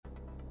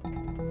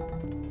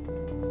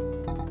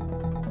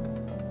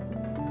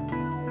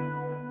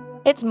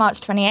It's March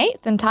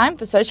 28th and time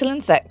for Social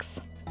in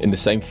 6. In the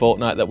same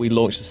fortnight that we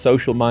launched the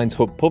Social Minds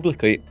Hub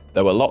publicly,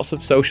 there were lots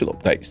of social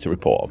updates to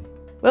report on.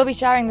 We'll be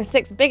sharing the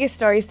 6 biggest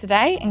stories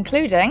today,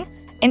 including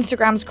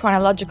Instagram's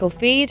chronological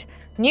feed,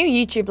 new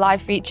YouTube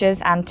live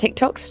features, and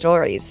TikTok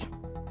stories.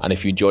 And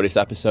if you enjoyed this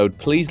episode,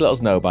 please let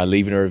us know by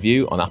leaving a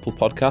review on Apple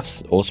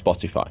Podcasts or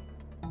Spotify.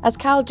 As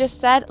Cal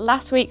just said,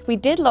 last week we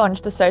did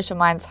launch the Social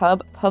Minds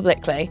Hub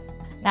publicly.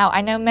 Now,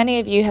 I know many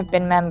of you have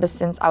been members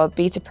since our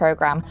beta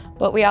program,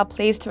 but we are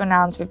pleased to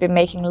announce we've been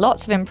making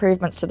lots of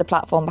improvements to the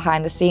platform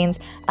behind the scenes,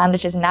 and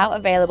it is now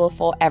available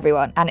for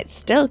everyone, and it's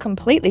still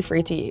completely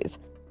free to use.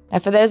 Now,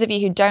 for those of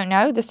you who don't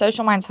know, the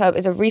Social Minds Hub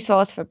is a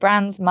resource for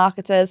brands,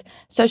 marketers,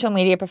 social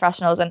media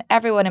professionals, and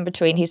everyone in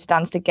between who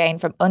stands to gain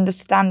from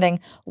understanding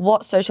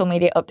what social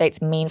media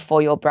updates mean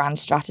for your brand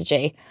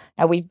strategy.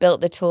 Now, we've built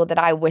the tool that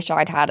I wish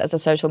I'd had as a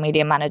social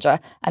media manager,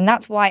 and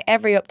that's why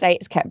every update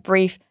is kept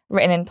brief,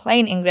 written in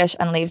plain English,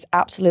 and leaves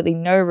absolutely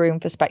no room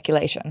for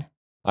speculation.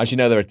 As you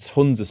know, there are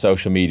tons of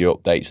social media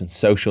updates and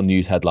social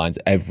news headlines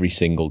every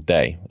single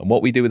day. And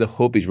what we do with the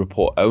Hub is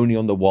report only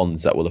on the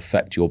ones that will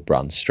affect your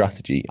brand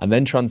strategy and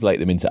then translate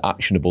them into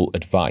actionable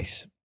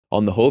advice.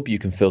 On the Hub, you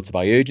can filter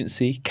by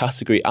urgency,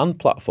 category and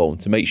platform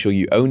to make sure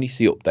you only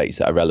see updates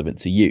that are relevant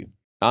to you.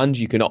 And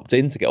you can opt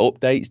in to get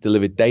updates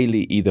delivered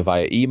daily either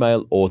via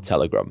email or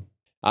Telegram.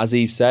 As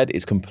Eve said,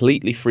 it's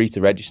completely free to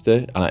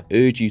register, and I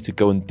urge you to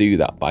go and do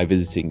that by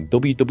visiting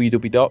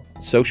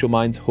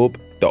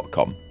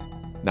www.socialmindshub.com.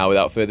 Now,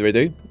 without further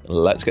ado,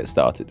 let's get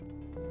started.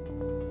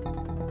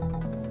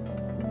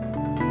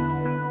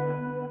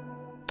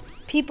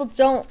 People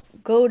don't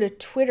go to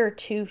Twitter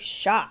to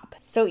shop.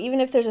 So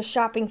even if there's a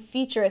shopping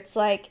feature, it's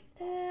like,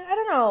 I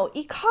don't know,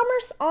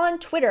 e-commerce on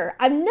Twitter.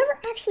 I've never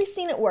actually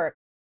seen it work.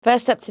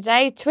 First up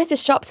today, Twitter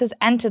Shops has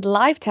entered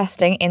live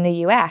testing in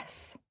the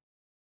US.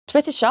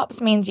 Twitter Shops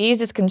means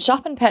users can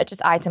shop and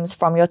purchase items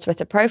from your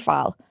Twitter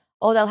profile.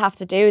 All they'll have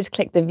to do is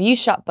click the View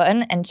Shop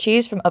button and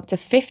choose from up to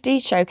 50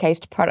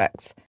 showcased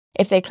products.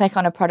 If they click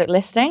on a product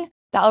listing,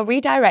 that'll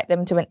redirect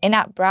them to an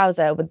in-app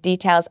browser with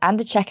details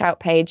and a checkout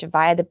page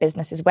via the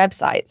business's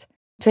website.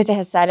 Twitter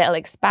has said it'll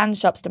expand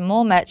shops to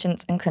more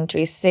merchants and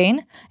countries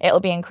soon. It'll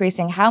be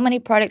increasing how many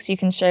products you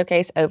can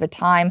showcase over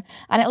time,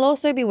 and it'll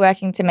also be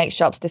working to make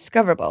shops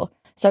discoverable.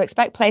 So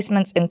expect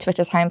placements in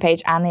Twitter's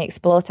homepage and the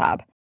Explore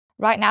tab.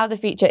 Right now, the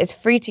feature is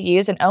free to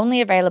use and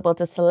only available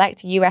to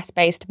select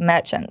US-based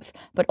merchants,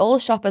 but all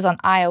shoppers on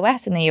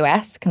iOS in the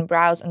US can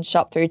browse and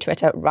shop through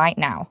Twitter right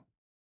now.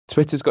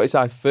 Twitter's got its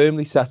eye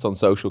firmly set on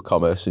social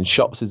commerce, and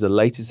Shops is the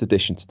latest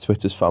addition to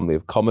Twitter's family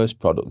of commerce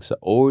products that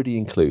already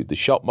include the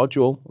Shop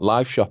module,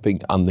 live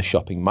shopping, and the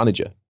Shopping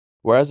Manager.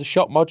 Whereas the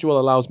Shop module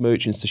allows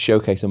merchants to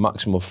showcase a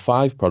maximum of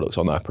 5 products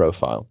on their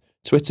profile,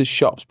 Twitter's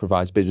Shops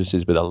provides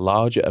businesses with a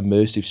larger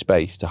immersive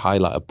space to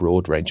highlight a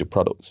broad range of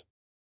products.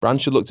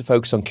 Brands should look to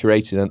focus on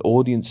curating an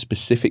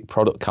audience-specific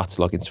product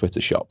catalogue in Twitter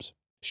Shops.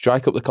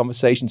 Strike up the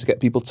conversation to get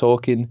people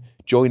talking,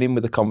 join in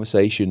with the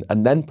conversation,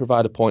 and then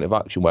provide a point of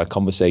action where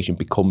conversation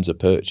becomes a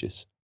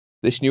purchase.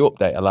 This new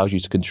update allows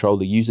you to control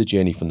the user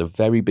journey from the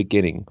very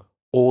beginning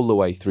all the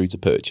way through to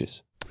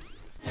purchase.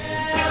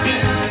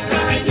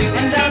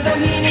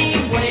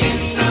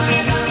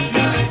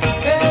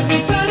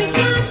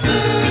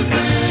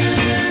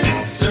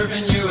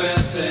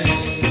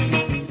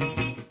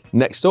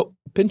 Next up,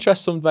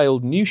 Pinterest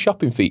unveiled new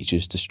shopping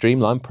features to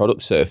streamline product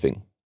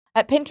surfing.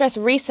 At Pinterest's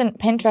recent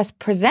Pinterest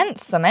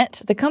Presents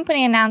Summit, the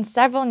company announced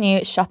several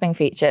new shopping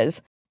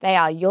features. They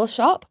are Your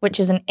Shop, which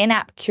is an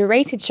in-app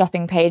curated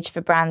shopping page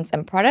for brands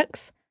and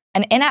products,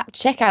 an in-app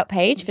checkout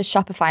page for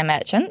Shopify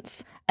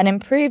merchants, an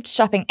improved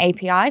shopping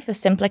API for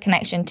simpler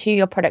connection to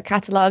your product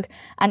catalog,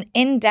 and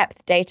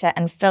in-depth data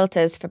and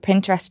filters for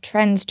Pinterest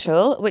Trends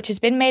tool, which has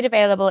been made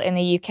available in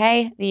the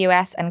UK, the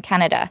US, and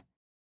Canada.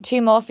 2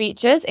 more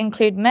features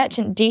include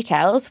Merchant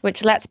Details,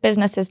 which lets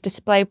businesses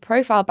display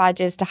profile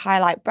badges to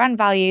highlight brand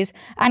values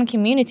and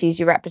communities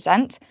you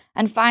represent,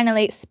 and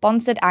finally,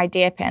 Sponsored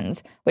Idea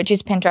Pins, which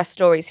is Pinterest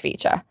Stories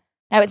feature.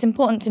 Now, it's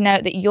important to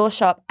note that Your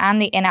Shop and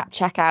the in-app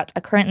checkout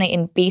are currently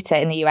in beta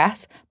in the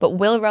US, but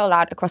will roll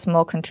out across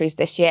more countries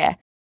this year.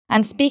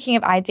 And speaking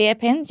of idea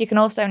pins, you can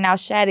also now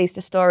share these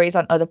to stories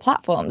on other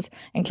platforms,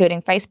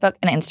 including Facebook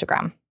and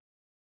Instagram.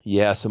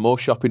 Yeah, some more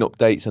shopping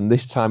updates, and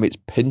this time it's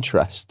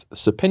Pinterest.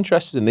 So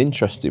Pinterest is an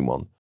interesting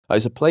one.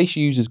 It's a place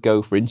users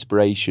go for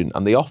inspiration,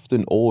 and they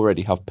often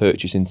already have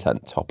purchase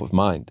intent top of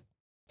mind.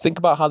 Think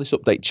about how this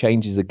update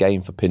changes the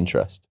game for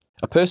Pinterest.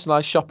 A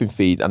personalised shopping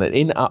feed and an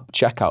in-app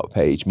checkout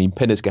page mean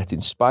pinners get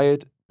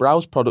inspired,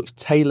 browse products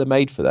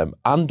tailor-made for them,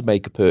 and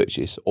make a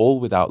purchase,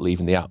 all without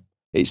leaving the app.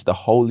 It's the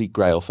holy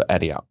grail for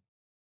any app.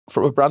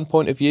 From a brand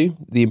point of view,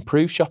 the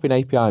improved shopping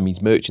API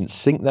means merchants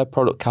sync their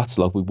product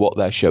catalogue with what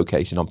they're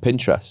showcasing on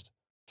Pinterest.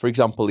 For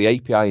example, the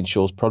API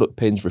ensures product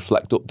pins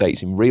reflect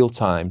updates in real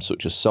time,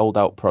 such as sold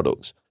out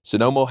products, so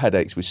no more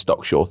headaches with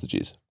stock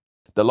shortages.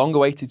 The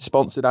long-awaited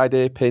sponsored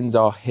idea pins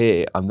are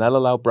here, and they'll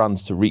allow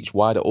brands to reach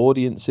wider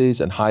audiences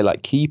and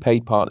highlight key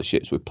paid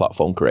partnerships with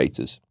platform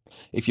creators.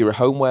 If you're a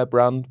homeware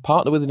brand,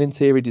 partner with an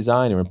interior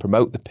designer and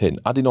promote the pin,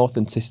 adding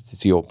authenticity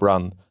to your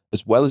brand,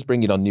 as well as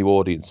bringing on new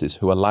audiences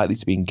who are likely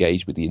to be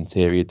engaged with the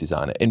interior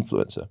designer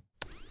influencer.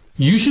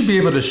 You should be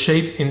able to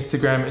shape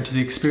Instagram into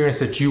the experience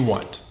that you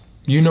want.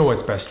 You know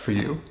what's best for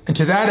you. And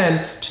to that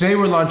end, today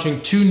we're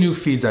launching 2 new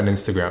feeds on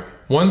Instagram.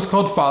 One's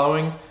called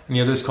Following and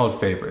the other's called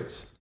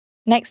Favorites.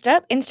 Next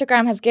up,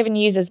 Instagram has given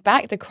users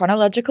back the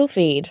chronological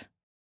feed.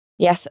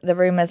 Yes, the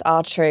rumours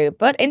are true,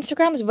 but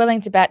Instagram's willing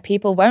to bet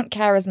people won't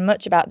care as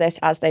much about this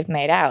as they've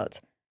made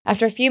out.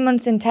 After a few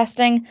months in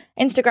testing,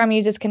 Instagram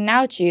users can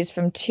now choose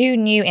from 2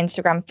 new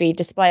Instagram feed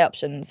display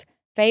options,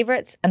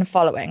 Favorites and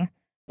Following.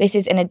 This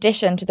is in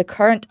addition to the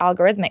current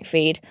algorithmic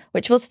feed,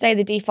 which will stay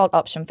the default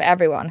option for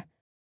everyone.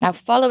 Now,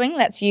 Following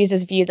lets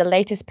users view the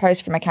latest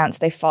posts from accounts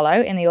they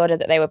follow in the order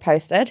that they were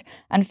posted,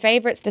 and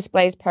Favorites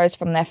displays posts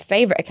from their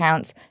favourite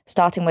accounts,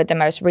 starting with the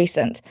most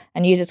recent,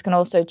 and users can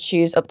also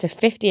choose up to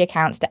 50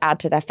 accounts to add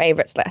to their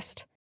favourites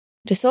list.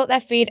 To sort their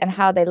feed and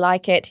how they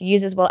like it,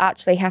 users will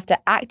actually have to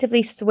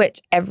actively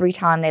switch every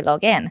time they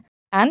log in.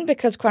 And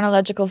because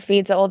chronological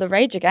feeds are all the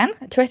rage again,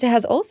 Twitter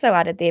has also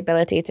added the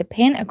ability to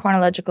pin a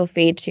chronological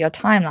feed to your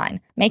timeline,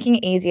 making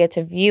it easier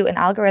to view an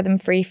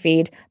algorithm-free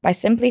feed by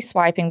simply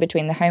swiping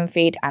between the home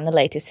feed and the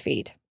latest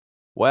feed.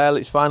 Well,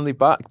 it's finally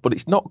back, but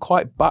it's not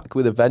quite back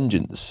with a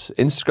vengeance.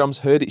 Instagram's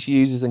heard its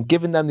users and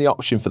given them the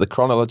option for the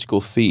chronological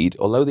feed,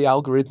 although the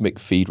algorithmic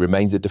feed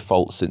remains a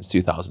default since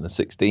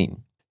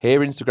 2016.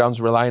 Here,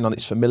 Instagram's relying on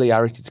its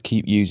familiarity to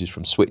keep users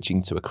from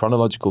switching to a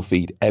chronological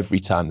feed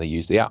every time they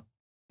use the app.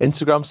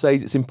 Instagram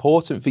says it's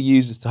important for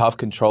users to have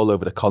control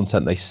over the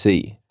content they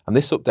see, and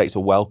this update's a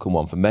welcome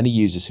one for many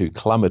users who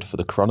clamoured for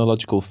the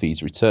chronological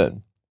feed's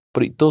return.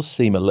 But it does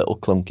seem a little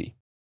clunky.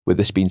 With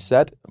this being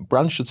said,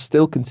 brands should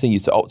still continue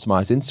to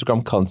optimise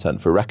Instagram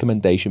content for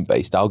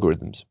recommendation-based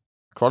algorithms.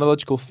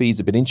 Chronological feeds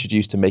have been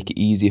introduced to make it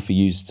easier for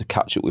users to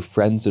catch up with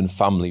friends and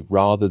family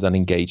rather than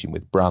engaging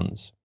with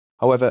brands.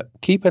 However,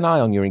 keep an eye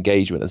on your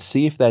engagement and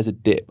see if there's a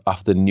dip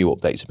after new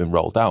updates have been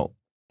rolled out.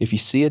 If you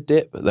see a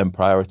dip, then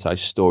prioritise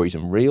stories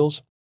and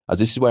reels, as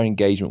this is where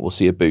engagement will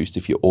see a boost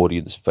if your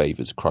audience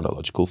favours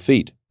chronological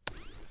feed.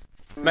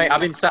 Mate,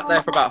 I've been sat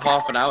there for about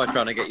half an hour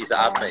trying to get you to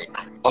add me.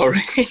 Oh,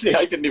 really?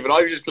 I didn't even,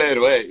 I was just playing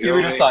away. You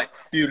were just like,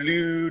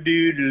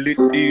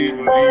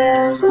 doo-doo-doo-doo-doo-doo.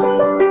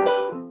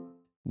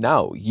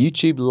 Now,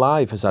 YouTube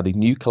Live has added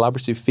new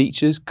collaborative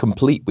features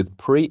complete with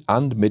pre-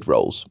 and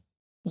mid-rolls.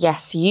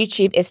 Yes,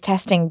 YouTube is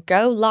testing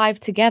Go Live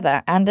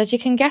Together, and as you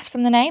can guess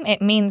from the name,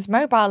 it means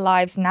mobile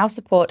lives now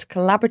support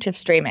collaborative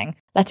streaming,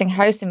 letting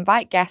hosts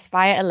invite guests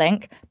via a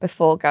link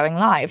before going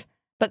live.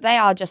 But they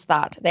are just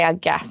that, they are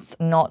guests,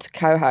 not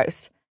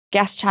co-hosts.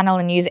 Guest channel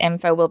and user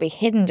info will be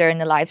hidden during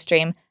the live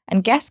stream,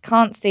 and guests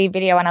can't see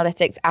video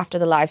analytics after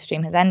the live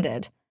stream has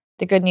ended.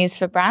 The good news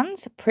for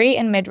brands, pre-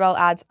 and mid-roll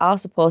ads are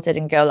supported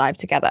in Go Live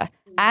Together.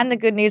 And the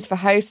good news for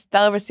hosts,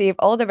 they'll receive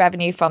all the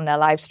revenue from their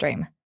live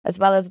stream. As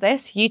well as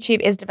this, YouTube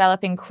is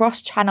developing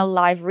cross-channel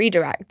live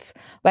redirects,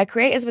 where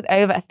creators with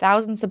over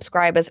 1,000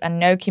 subscribers and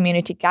no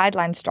community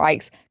guideline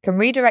strikes can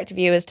redirect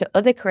viewers to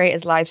other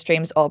creators' live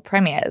streams or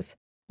premieres.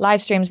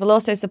 Live streams will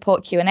also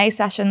support Q&A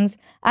sessions,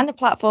 and the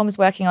platform is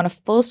working on a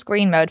full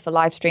screen mode for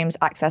live streams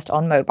accessed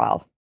on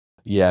mobile.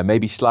 Yeah,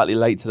 maybe slightly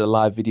late to the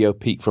live video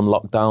peak from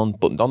lockdown,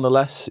 but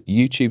nonetheless,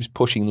 YouTube's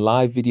pushing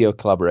live video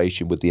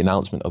collaboration with the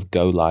announcement of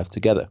Go Live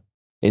Together.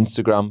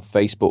 Instagram,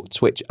 Facebook,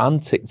 Twitch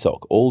and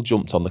TikTok all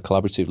jumped on the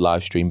collaborative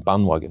live stream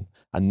bandwagon,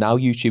 and now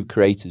YouTube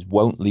creators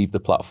won't leave the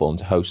platform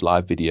to host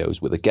live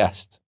videos with a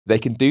guest. They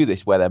can do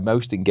this where their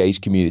most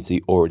engaged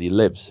community already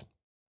lives.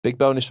 Big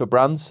bonus for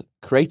brands,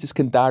 creators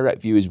can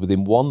direct viewers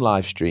within one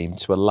live stream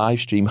to a live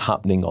stream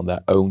happening on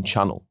their own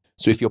channel.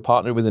 So if you're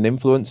partnered with an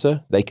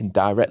influencer, they can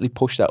directly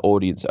push their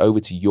audience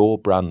over to your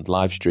brand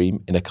live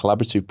stream in a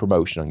collaborative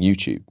promotion on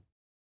YouTube.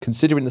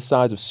 Considering the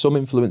size of some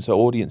influencer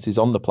audiences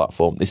on the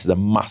platform, this is a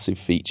massive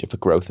feature for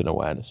growth and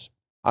awareness.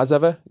 As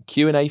ever,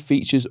 Q&A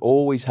features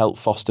always help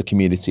foster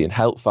community and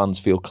help fans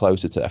feel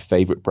closer to their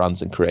favourite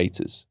brands and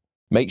creators.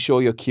 Make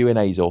sure your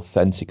Q&A is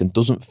authentic and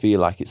doesn't feel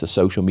like it's a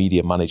social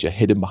media manager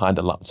hidden behind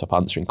a laptop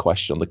answering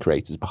questions on the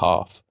creator's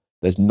behalf.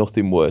 There's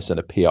nothing worse than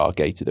a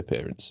PR-gated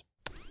appearance.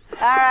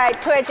 All right,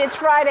 Twitch, it's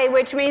Friday,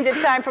 which means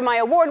it's time for my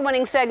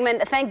award-winning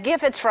segment, Thank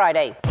GIF It's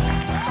Friday.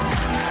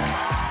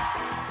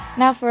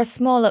 Now for a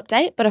small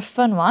update, but a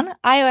fun one,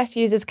 iOS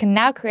users can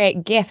now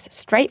create GIFs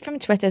straight from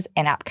Twitter's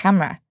in-app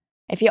camera.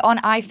 If you're on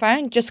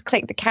iPhone, just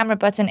click the camera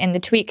button in the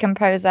Tweet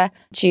Composer,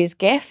 choose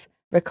GIF,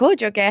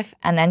 record your GIF,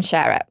 and then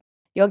share it.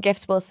 Your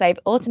GIFs will save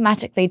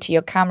automatically to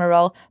your camera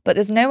roll, but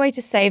there's no way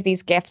to save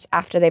these GIFs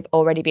after they've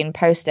already been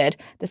posted,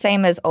 the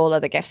same as all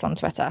other GIFs on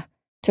Twitter.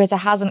 Twitter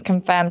hasn't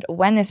confirmed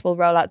when this will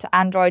roll out to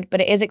Android,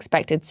 but it is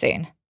expected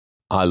soon.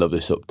 I love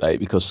this update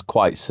because,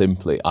 quite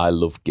simply, I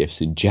love GIFs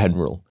in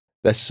general.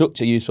 They're such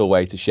a useful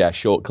way to share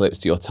short clips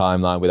to your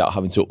timeline without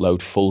having to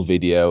upload full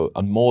video,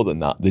 and more than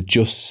that, they're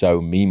just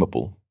so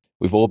memeable.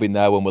 We've all been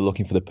there when we're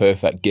looking for the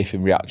perfect GIF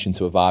in reaction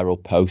to a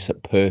viral post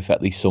that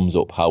perfectly sums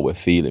up how we're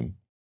feeling.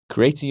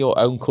 Creating your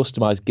own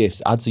customized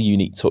GIFs adds a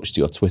unique touch to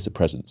your Twitter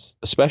presence,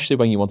 especially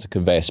when you want to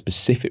convey a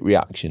specific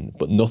reaction,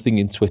 but nothing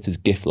in Twitter's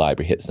GIF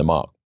library hits the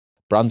mark.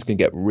 Brands can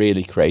get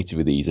really creative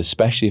with these,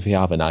 especially if you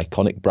have an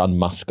iconic brand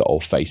mascot or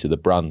face of the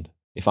brand.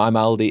 If I'm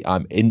Aldi,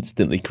 I'm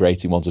instantly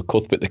creating ones of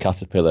Cuthbert the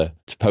Caterpillar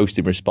to post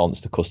in response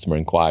to customer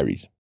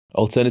inquiries.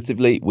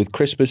 Alternatively, with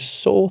Christmas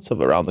sort of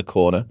around the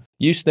corner,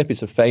 use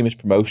snippets of famous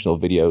promotional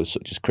videos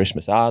such as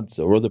Christmas ads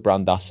or other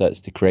brand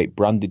assets to create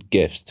branded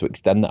GIFs to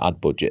extend the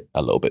ad budget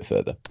a little bit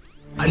further.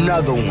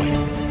 Another one.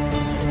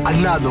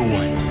 Another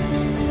one.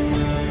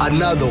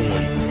 Another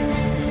one.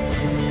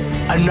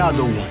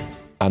 Another one.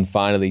 And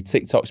finally,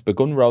 TikTok's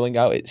begun rolling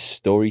out its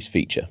Stories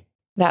feature.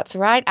 That's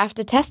right.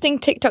 After testing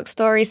TikTok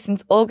Stories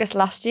since August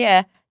last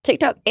year,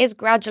 TikTok is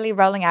gradually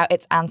rolling out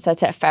its answer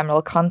to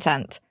ephemeral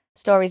content.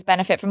 Stories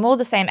benefit from all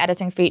the same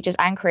editing features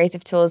and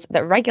creative tools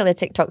that regular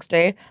TikToks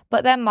do,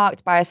 but they're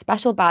marked by a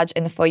special badge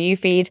in the For You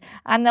feed,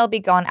 and they'll be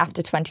gone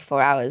after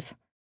 24 hours.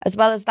 As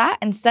well as that,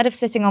 instead of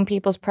sitting on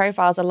people's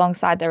profiles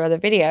alongside their other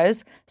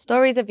videos,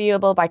 stories are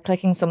viewable by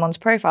clicking someone's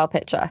profile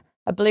picture.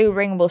 A blue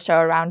ring will show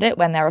around it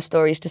when there are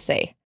stories to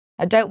see.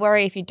 Now, don't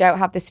worry if you don't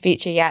have this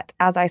feature yet.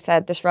 As I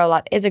said, this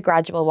rollout is a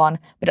gradual one,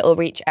 but it'll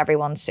reach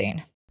everyone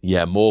soon.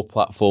 Yeah, more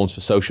platforms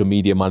for social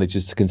media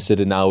managers to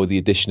consider now with the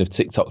addition of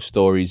TikTok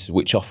Stories,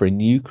 which offer a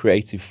new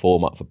creative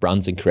format for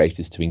brands and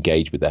creators to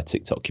engage with their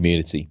TikTok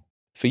community.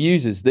 For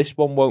users, this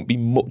one won't be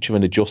much of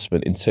an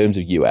adjustment in terms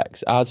of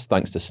UX, as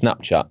thanks to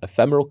Snapchat,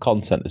 ephemeral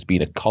content has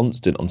been a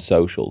constant on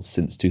social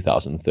since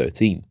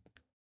 2013.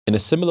 In a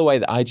similar way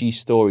that IG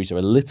Stories are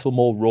a little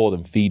more raw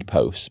than feed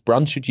posts,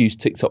 brands should use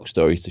TikTok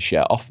Stories to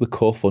share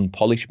off-the-cuff,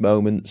 unpolished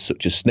moments,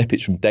 such as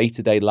snippets from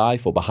day-to-day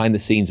life or behind the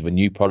scenes of a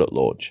new product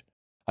launch.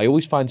 I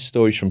always find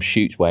stories from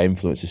shoots where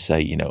influencers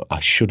say, I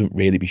shouldn't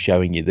really be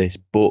showing you this,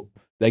 but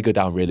they go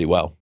down really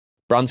well.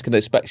 Brands can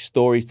expect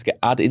stories to get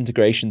ad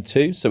integration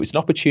too, so it's an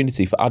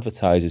opportunity for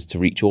advertisers to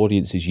reach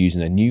audiences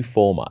using a new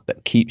format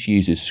that keeps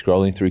users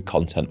scrolling through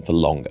content for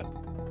longer.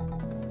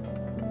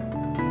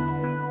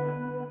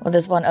 Well,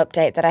 there's one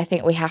update that I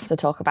think we have to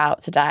talk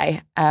about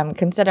today.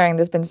 Considering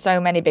there's been so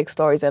many big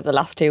stories over the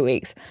last 2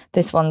 weeks,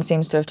 this one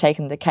seems to have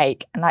taken the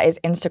cake, and that is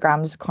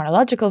Instagram's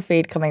chronological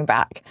feed coming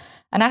back.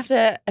 And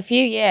after a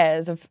few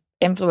years of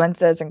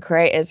influencers and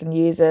creators and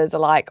users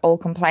alike all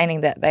complaining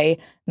that they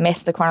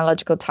missed the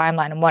chronological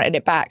timeline and wanted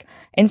it back,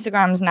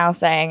 Instagram's now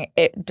saying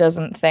it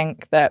doesn't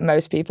think that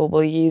most people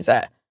will use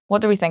it.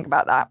 What do we think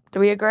about that? Do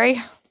we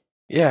agree?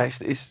 Yeah,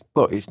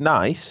 it's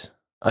nice.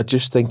 I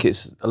just think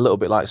it's a little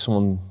bit like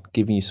someone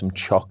giving you some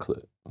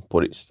chocolate,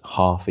 but it's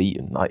half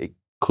eaten. Like, it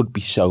could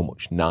be so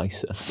much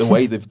nicer the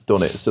way they've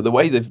done it. So the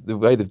way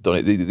they've done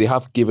it, they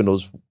have given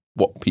us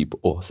what people,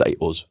 or say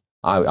us.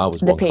 I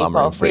was one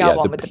clamoring for it. Yeah,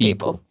 the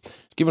people.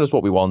 Given us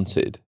what we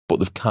wanted, but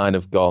they've kind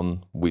of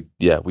gone, we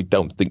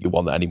don't think you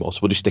want that anymore. So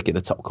we'll just stick it in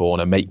the top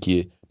corner, make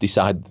you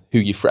decide who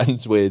you're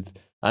friends with,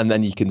 and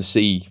then you can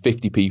see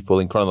 50 people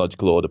in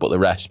chronological order, but the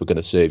rest we're going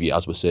to serve you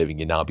as we're serving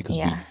you now because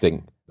we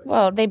think.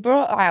 Well, they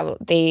brought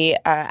out the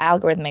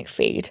algorithmic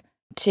feed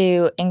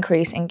to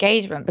increase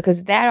engagement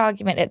because their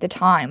argument at the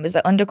time was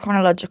that under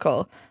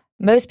chronological,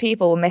 most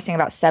people were missing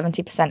about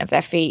 70% of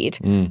their feed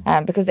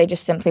because they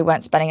just simply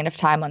weren't spending enough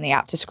time on the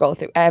app to scroll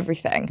through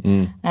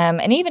everything.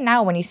 And even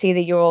now, when you see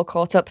the You're All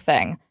Caught Up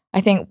thing, I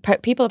think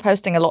people are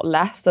posting a lot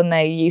less than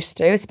they used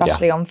to,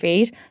 especially on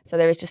feed. So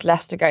there is just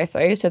less to go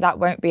through. So that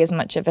won't be as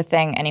much of a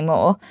thing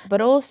anymore.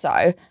 But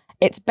also,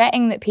 it's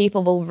betting that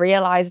people will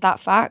realize that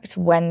fact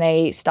when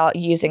they start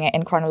using it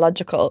in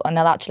chronological, and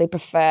they'll actually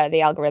prefer the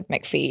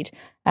algorithmic feed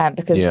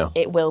because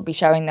it will be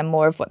showing them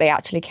more of what they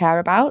actually care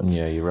about.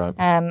 Yeah, you're right.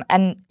 And,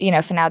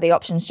 for now, the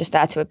option's just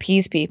there to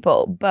appease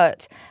people.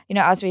 But,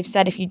 as we've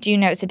said, if you do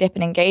notice a dip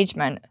in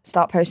engagement,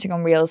 start posting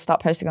on Reels,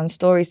 start posting on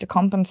Stories to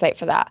compensate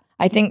for that.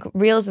 I think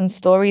Reels and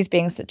Stories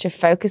being such a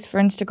focus for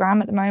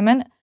Instagram at the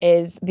moment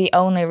is the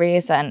only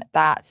reason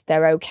that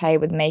they're okay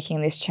with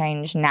making this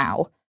change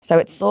now. So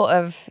it's sort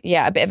of,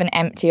 a bit of an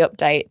empty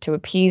update to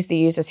appease the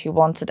users who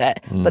wanted it,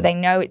 but they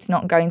know it's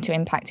not going to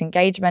impact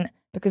engagement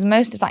because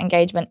most of that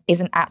engagement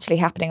isn't actually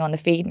happening on the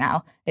feed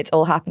now. It's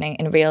all happening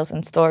in Reels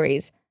and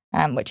Stories,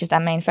 which is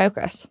their main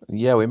focus.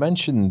 Yeah, we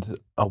mentioned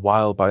a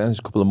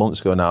couple of months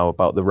ago now,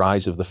 about the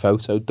rise of the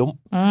photo dump.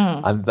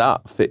 And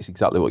that fits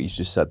exactly what you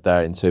just said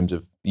there in terms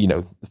of,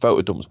 the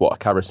photo dump's a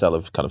carousel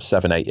of kind of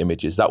 7-8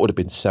 images. That would have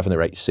been 7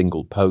 or 8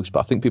 single posts.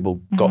 But I think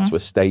people got to a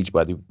stage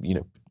where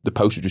the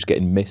posts were just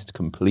getting missed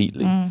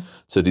completely.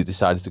 So they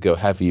decided to go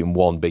heavy in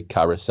one big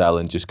carousel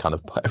and just kind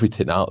of put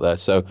everything out there.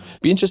 So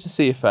it'd be interesting to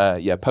see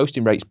if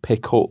posting rates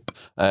pick up.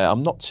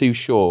 I'm not too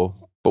sure,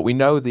 but we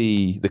know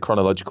the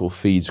chronological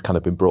feeds kind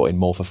of been brought in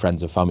more for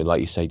friends and family,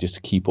 like you say, just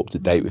to keep up to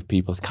date with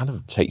people. It kind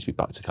of takes me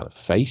back to kind of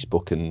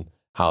Facebook and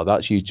how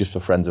that's used just for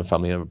friends and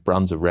family, and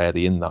brands are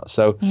rarely in that.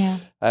 So,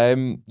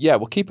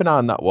 we'll keep an eye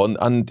on that one.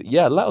 And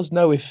let us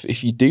know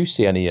if you do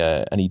see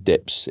any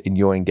dips in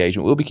your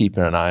engagement. We'll be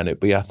keeping an eye on it.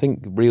 But I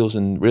think Reels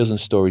and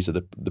Stories are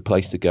the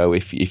place to go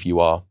if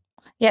you are.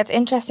 Yeah, it's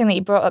interesting that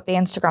you brought up the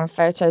Instagram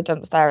photo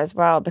dumps there as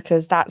well,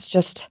 because that's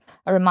just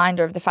a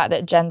reminder of the fact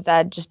that Gen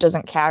Z just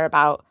doesn't care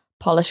about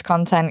polished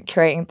content,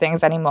 creating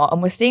things anymore.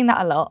 And we're seeing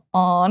that a lot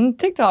on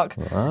TikTok,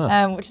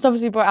 which has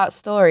obviously brought out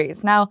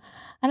stories. Now,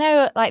 I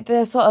know like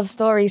the sort of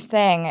stories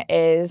thing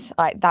is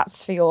like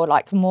that's for your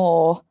like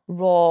more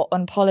raw,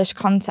 unpolished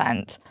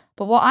content.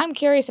 But what I'm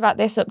curious about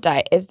this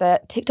update is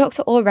that TikToks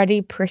are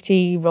already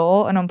pretty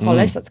raw and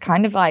unpolished. That's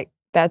kind of like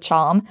their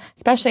charm,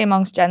 especially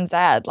amongst Gen Z.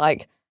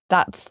 Like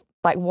that's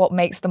like what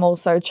makes them all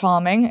so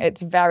charming.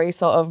 It's very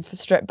sort of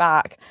stripped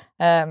back,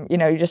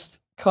 you just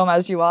come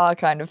as you are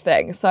kind of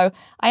thing. So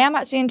I am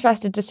actually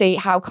interested to see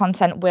how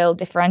content will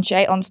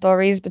differentiate on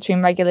stories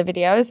between regular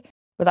videos,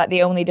 with like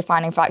the only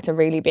defining factor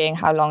really being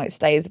how long it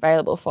stays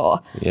available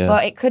for. Yeah.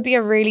 But it could be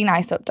a really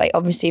nice update,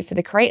 obviously, for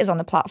the creators on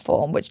the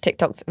platform, which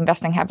TikTok's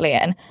investing heavily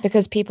in,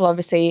 because people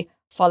obviously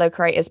follow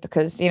creators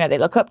because, they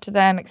look up to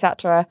them,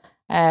 etc.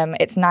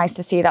 It's nice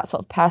to see that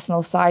sort of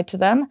personal side to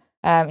them.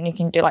 And you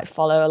can do like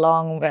follow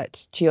along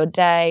to your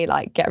day,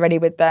 like get ready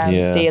with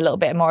them, see a little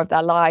bit more of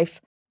their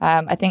life.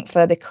 I think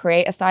for the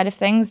creator side of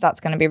things, that's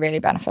going to be really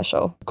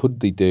beneficial. Could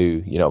they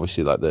do,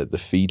 obviously like the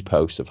feed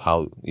post of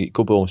how, it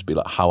could almost be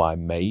like how I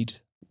made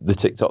the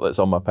TikTok that's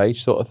on my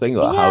page sort of thing,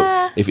 like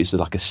how, if it's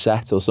like a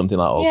set or something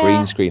like, or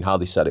green screen, how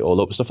they set it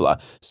all up, stuff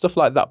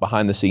like that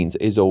behind the scenes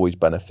is always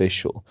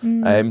beneficial.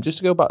 Just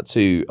to go back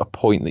to a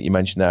point that you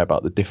mentioned there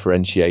about the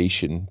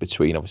differentiation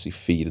between obviously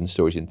feed and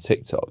stories in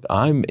TikTok,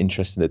 I'm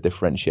interested in the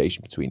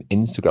differentiation between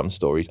Instagram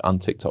stories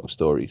and TikTok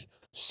stories.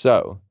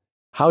 So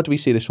how do we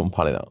see this one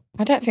panning out?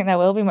 I don't think there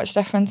will be much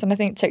difference, and I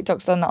think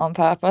TikTok's done that on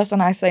purpose,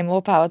 and I say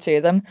more power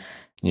to them.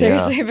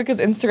 Seriously, because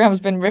Instagram's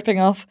been ripping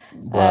off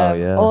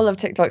all of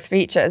TikTok's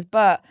features.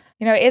 But,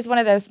 it is one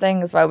of those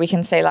things where we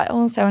can say like,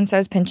 oh,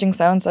 so-and-so's pinching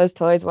so-and-so's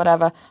toys,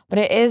 whatever. But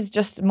it is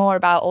just more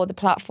about all the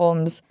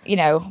platforms,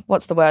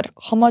 what's the word?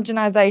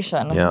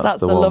 Homogenization. Yeah,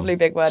 that's the lovely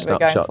big word we're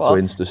going for.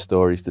 Snapchat to Insta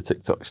stories to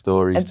TikTok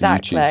stories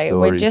exactly. to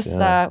YouTube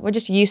stories. We're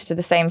just used to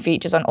the same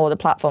features on all the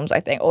platforms, I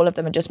think. All of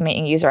them are just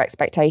meeting user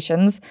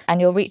expectations.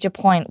 And you'll reach a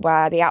point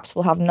where the apps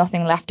will have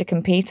nothing left to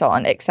compete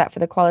on except for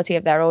the quality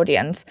of their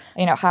audience,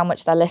 how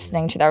much they're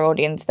listening to their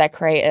audience, their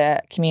creator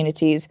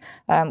communities,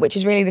 which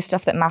is really the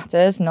stuff that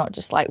matters, not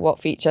just like what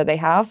feature they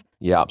have.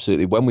 Yeah,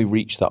 absolutely. When we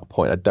reach that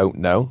point, I don't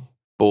know,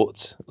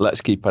 but let's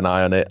keep an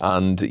eye on it.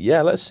 And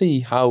let's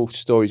see how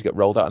stories get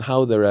rolled out and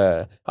how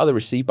they're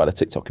received by the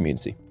TikTok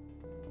community.